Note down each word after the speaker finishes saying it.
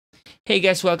Hey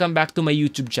guys, welcome back to my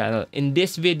YouTube channel. In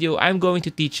this video, I'm going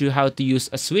to teach you how to use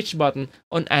a switch button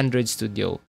on Android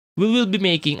Studio. We will be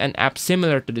making an app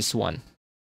similar to this one.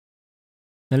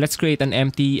 Now let's create an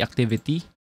empty activity.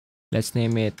 Let's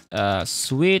name it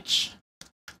switch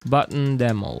button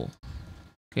demo.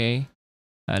 Okay.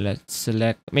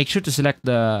 Make sure to select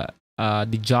the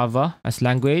Java as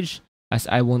language, as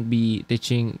I won't be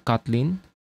teaching Kotlin.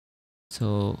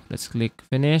 So let's click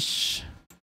finish.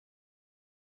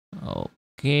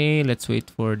 Okay, let's wait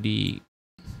for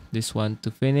this one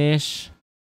to finish.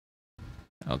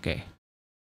 Okay,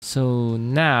 so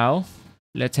now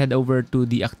let's head over to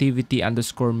the activity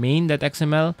underscore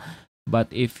main.xml. But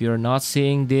if you're not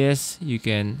seeing this, you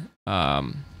can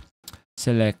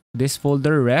select this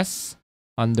folder res.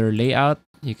 Under layout,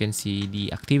 you can see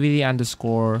the activity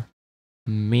underscore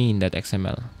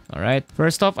main.xml. All right,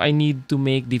 first off, I need to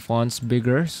make the fonts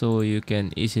bigger so you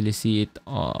can easily see it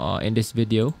in this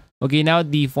video. Okay, now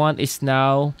the font is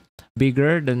now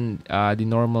bigger than the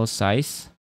normal size,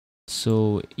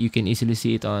 so you can easily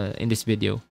see it in this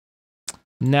video.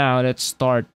 Now let's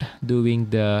start doing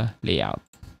the layout.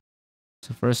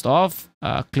 So first off,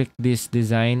 click this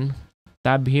design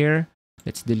tab here.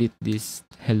 Let's delete this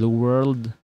hello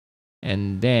world,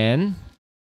 and then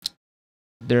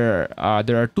there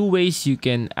are two ways you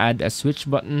can add a switch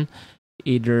button.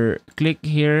 Either click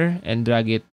here and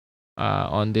drag it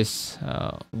on this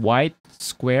white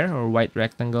square or white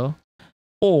rectangle,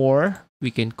 or we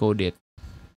can code it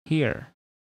here.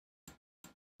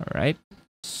 All right,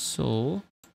 so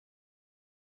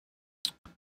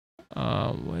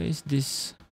why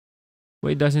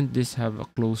doesn't this have a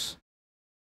close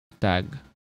tag?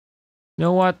 You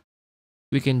know what,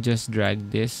 we can just drag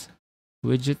this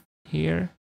widget here,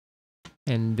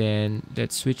 and then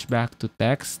let's switch back to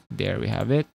text. There we have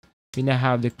it. We now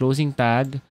have the closing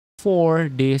tag for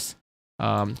this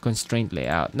constraint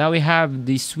layout. Now we have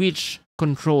the switch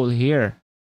control here,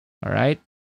 all right,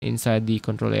 inside the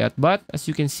control layout. But as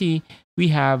you can see, we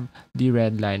have the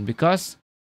red line because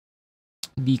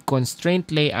the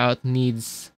constraint layout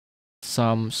needs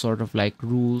some sort of like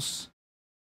rules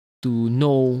to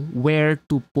know where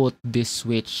to put this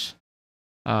switch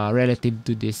relative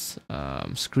to this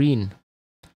screen.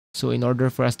 So in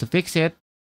order for us to fix it,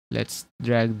 let's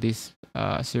drag this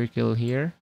circle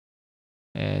here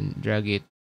and drag it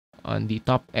on the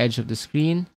top edge of the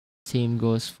screen. Same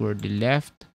goes for the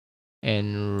left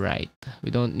and right.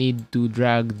 We don't need to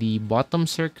drag the bottom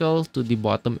circle to the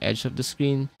bottom edge of the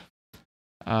screen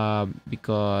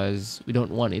because we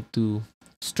don't want it to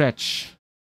stretch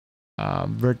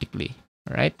vertically.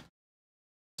 All right,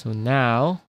 so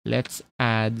now let's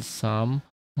add some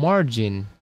margin.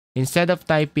 Instead of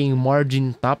typing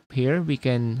margin top here, we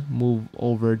can move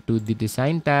over to the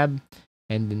design tab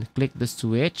and then click the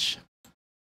switch.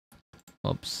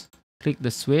 Click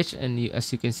the switch, and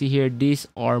as you can see here, these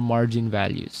are margin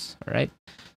values. All right,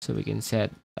 so we can set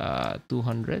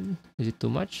 200. Is it too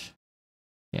much?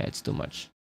 Yeah, it's too much.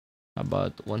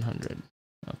 About 100.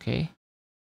 Okay,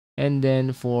 and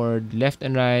then for left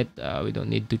and right, we don't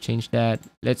need to change that.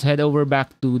 Let's head over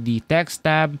back to the text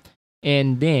tab,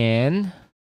 and then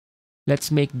let's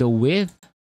make the width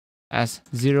as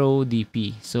 0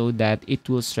 dp so that it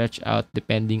will stretch out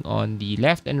depending on the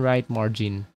left and right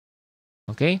margin.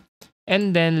 Okay,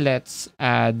 and then let's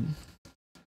add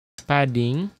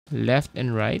padding left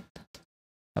and right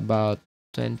about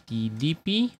 20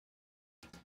 dp.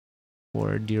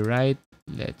 For the right,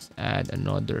 let's add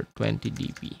another 20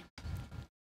 dp.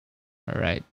 All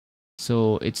right,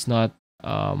 so it's not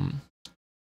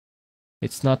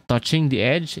touching the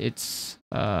edge. It's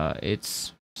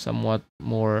somewhat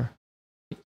more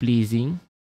pleasing.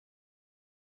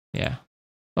 Yeah.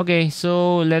 Okay,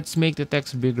 so let's make the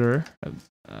text bigger,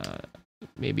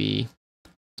 maybe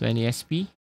 20 sp.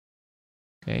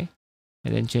 Okay,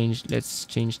 and then let's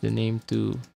change the name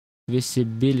to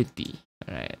visibility.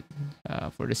 All right,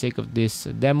 for the sake of this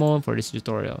demo, for this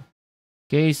tutorial.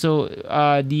 Okay, so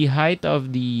the height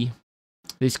of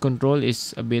this control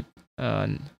is a bit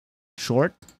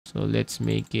short, so let's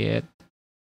make it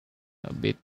a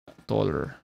bit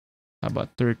taller. About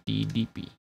 30 dp.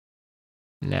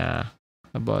 Nah,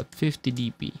 about 50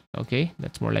 dp. Okay,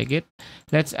 that's more like it.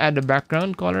 Let's add a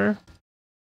background color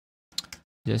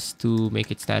just to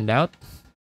make it stand out.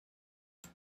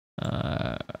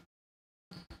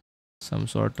 Some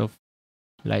sort of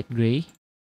light gray.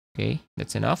 Okay,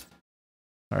 that's enough.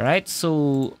 All right,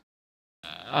 so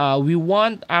we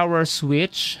want our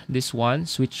switch, this one,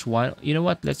 switch one. You know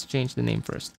what? Let's change the name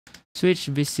first. Switch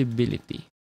visibility.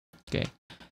 Okay,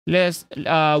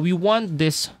 we want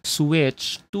this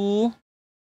switch to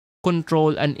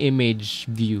control an image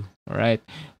view. All right.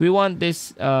 We want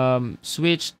this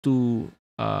switch to,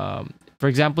 for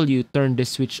example, you turn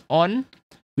this switch on.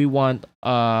 We want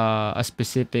a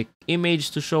specific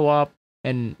image to show up,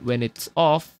 and when it's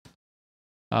off,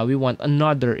 we want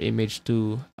another image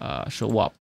to show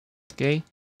up. Okay.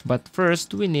 But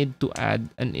first, we need to add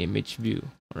an image view.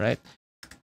 All right.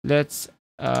 Let's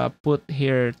put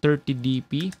here 30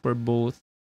 dp for both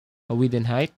width and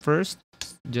height first,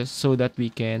 just so that we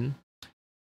can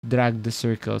drag the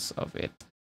circles of it.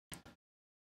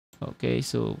 Okay,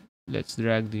 so let's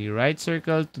drag the right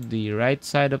circle to the right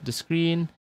side of the screen,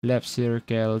 left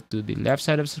circle to the left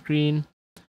side of the screen.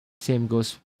 Same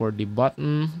goes for the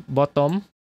bottom.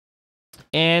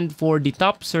 And for the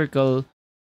top circle,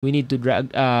 we need to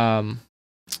drag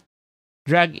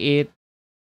it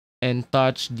and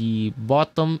touch the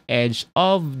bottom edge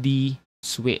of the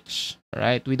switch. All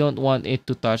right, we don't want it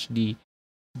to touch the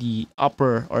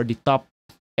upper or the top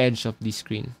edge of the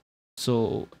screen,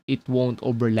 so it won't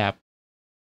overlap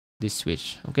this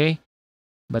switch. Okay,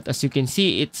 but as you can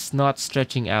see, it's not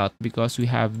stretching out because we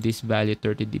have this value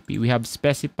 30 dp. We have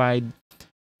specified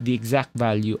the exact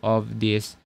value of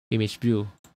this image view.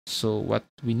 So what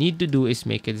we need to do is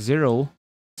make it 0,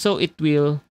 so it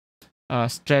will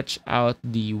stretch out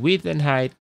the width and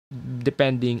height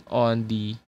depending on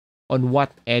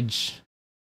what edge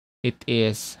it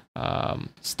is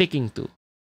sticking to.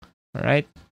 All right,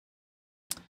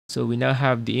 so we now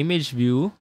have the image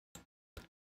view.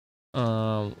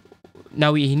 Now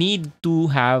we need to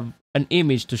have an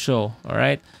image to show. All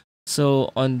right,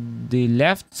 so on the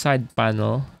left side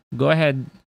panel, go ahead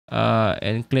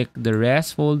and click the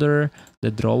res folder,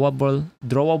 the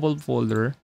drawable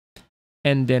folder,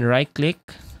 and then right click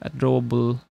at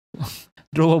drawable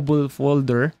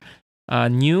folder,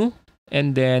 new,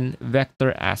 and then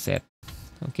vector asset.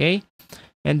 Okay,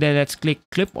 and then let's click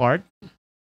clip art.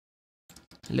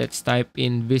 Let's type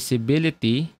in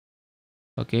visibility.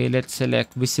 Okay, let's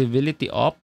select visibility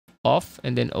off,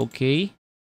 and then okay.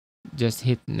 Just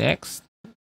hit next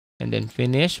and then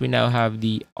finish. We now have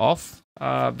the off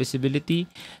visibility.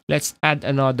 Let's add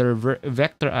another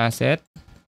vector asset,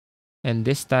 and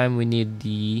this time we need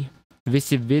the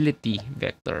visibility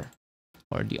vector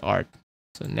or the art.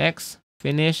 So next,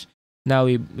 finish. Now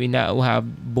we now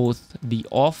have both the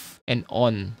off and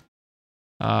on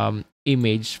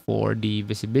image for the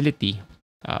visibility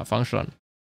function.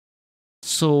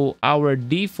 So our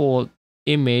default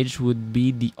image would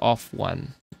be the off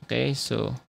one. Okay,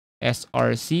 so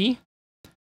src,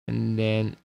 and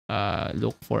then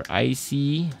look for ic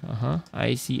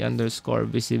underscore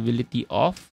visibility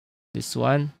off. This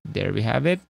one, there we have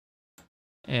it.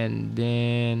 And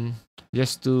then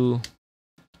just to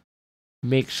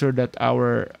make sure that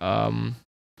our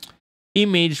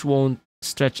image won't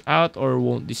stretch out or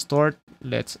won't distort,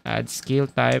 let's add scale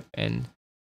type and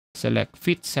select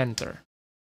fit center.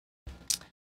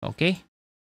 Okay,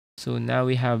 so now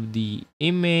we have the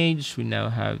image, we now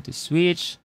have the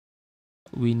switch.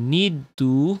 We need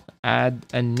to add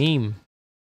a name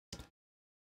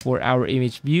for our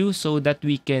image view so that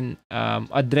we can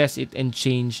address it and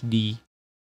change the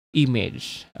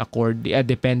image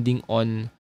depending on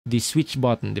the switch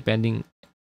button, depending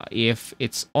if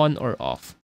it's on or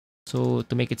off. So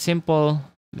to make it simple,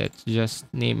 let's just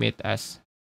name it as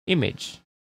image.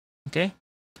 Okay,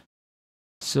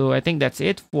 so I think that's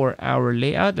it for our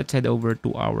layout. Let's head over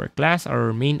to our class,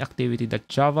 our main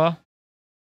activity.java.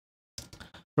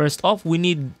 First off, we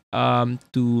need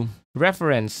to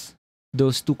reference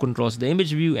those two controls, the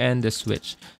image view and the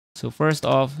switch. So first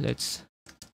off, let's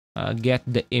get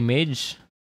the image.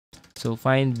 So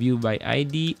find view by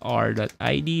id,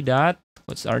 r.id dot,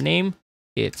 what's our name?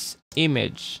 It's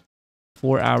image.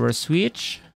 For our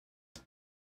switch,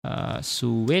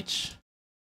 switch,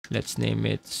 let's name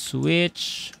it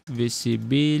switch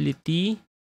visibility.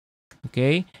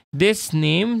 Okay, this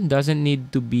name doesn't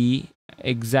need to be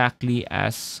exactly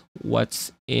as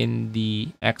what's in the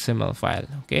XML file.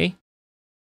 Okay,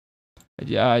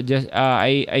 I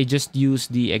just use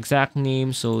the exact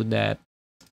name so that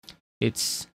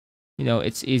it's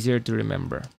it's easier to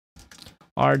remember.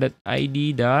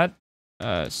 r.id dot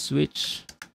switch,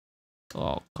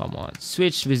 oh come on,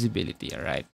 switch visibility. All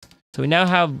right, so we now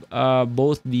have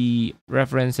both the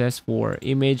references for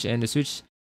image and the switch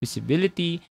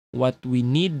visibility. What we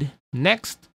need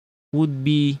next would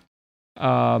be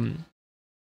know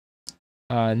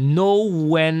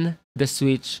when the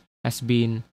switch has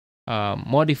been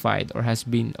modified or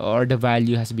the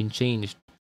value has been changed.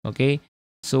 Okay,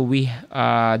 so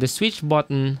the switch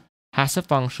button has a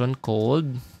function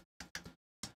called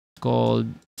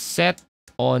set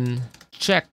on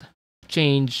checked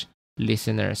change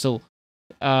listener. So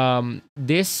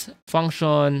this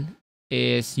function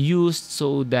is used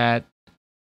so that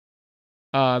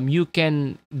you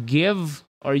can give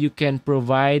or you can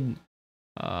provide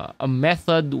a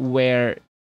method where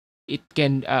it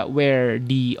can where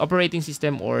the operating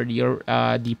system or your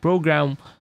the program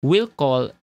will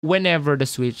call whenever the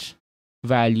switch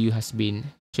value has been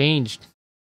changed.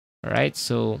 All right,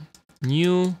 so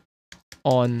new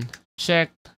on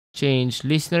check change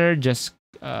listener, just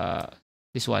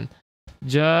this one,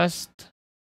 just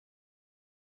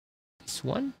this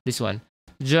one,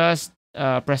 just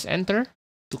press enter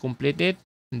to complete it,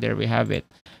 and there we have it.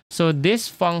 So this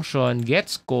function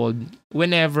gets called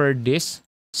whenever this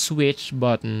switch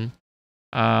button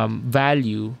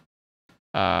value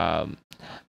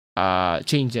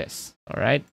changes. All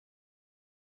right.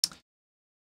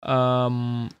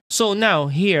 So now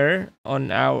here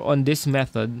on this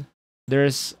method,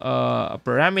 there's a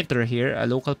parameter here, a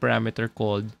local parameter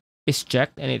called is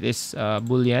checked, and it is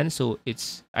boolean, so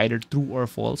it's either true or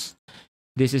false.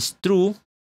 This is true,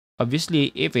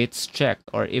 obviously, if it's checked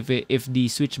or if the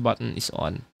switch button is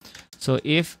on. So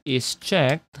if is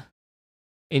checked,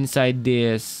 inside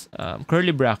this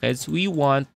curly brackets, we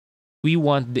want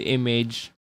the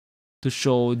image to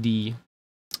show the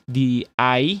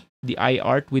eye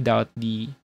art without the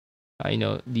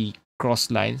the cross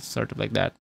lines, sort of like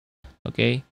that.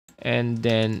 Okay, and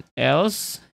then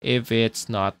else if it's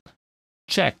not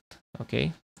checked.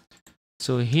 Okay,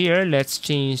 so here let's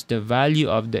change the value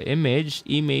of the image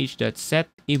 .set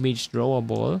image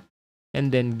drawable,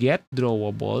 and then get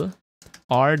drawable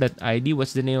r.id.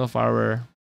 What's the name of our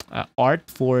art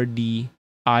for the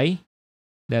eye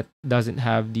that doesn't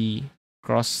have the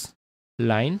cross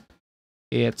line?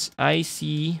 It's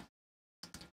okay.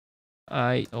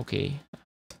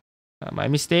 My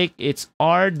mistake. It's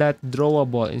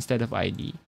r.drawable instead of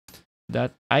id.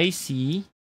 .ic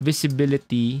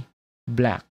visibility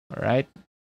black. All right.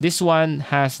 This one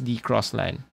has the cross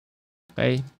line.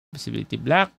 Okay, visibility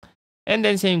black, and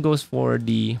then same goes for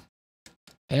the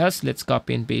else. Let's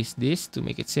copy and paste this to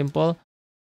make it simple.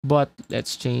 But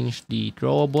let's change the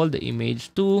drawable, the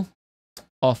image, to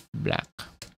off black.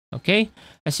 Okay,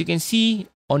 as you can see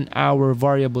on our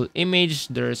variable image,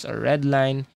 there's a red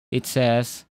line. It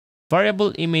says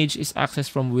variable image is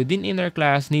accessed from within inner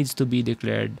class, needs to be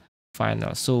declared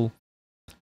final. So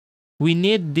we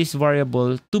need this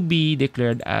variable to be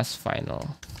declared as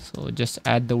final. So just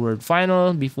add the word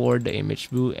final before the image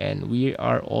view, and we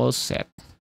are all set.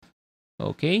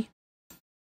 Okay,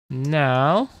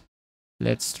 now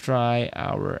let's try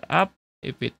our app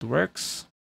if it works.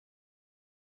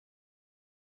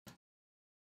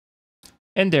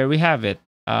 And there we have it.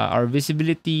 Our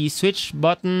visibility switch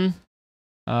button,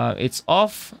 it's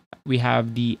off. We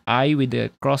have the eye with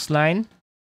the cross line.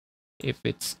 If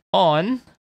it's on,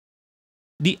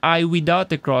 the eye without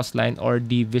the cross line or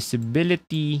the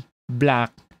visibility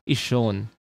black is shown.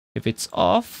 If it's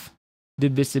off, the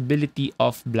visibility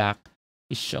of black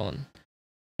is shown.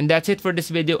 And that's it for this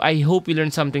video. I hope you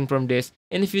learned something from this.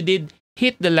 And if you did,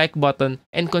 hit the like button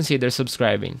and consider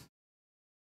subscribing.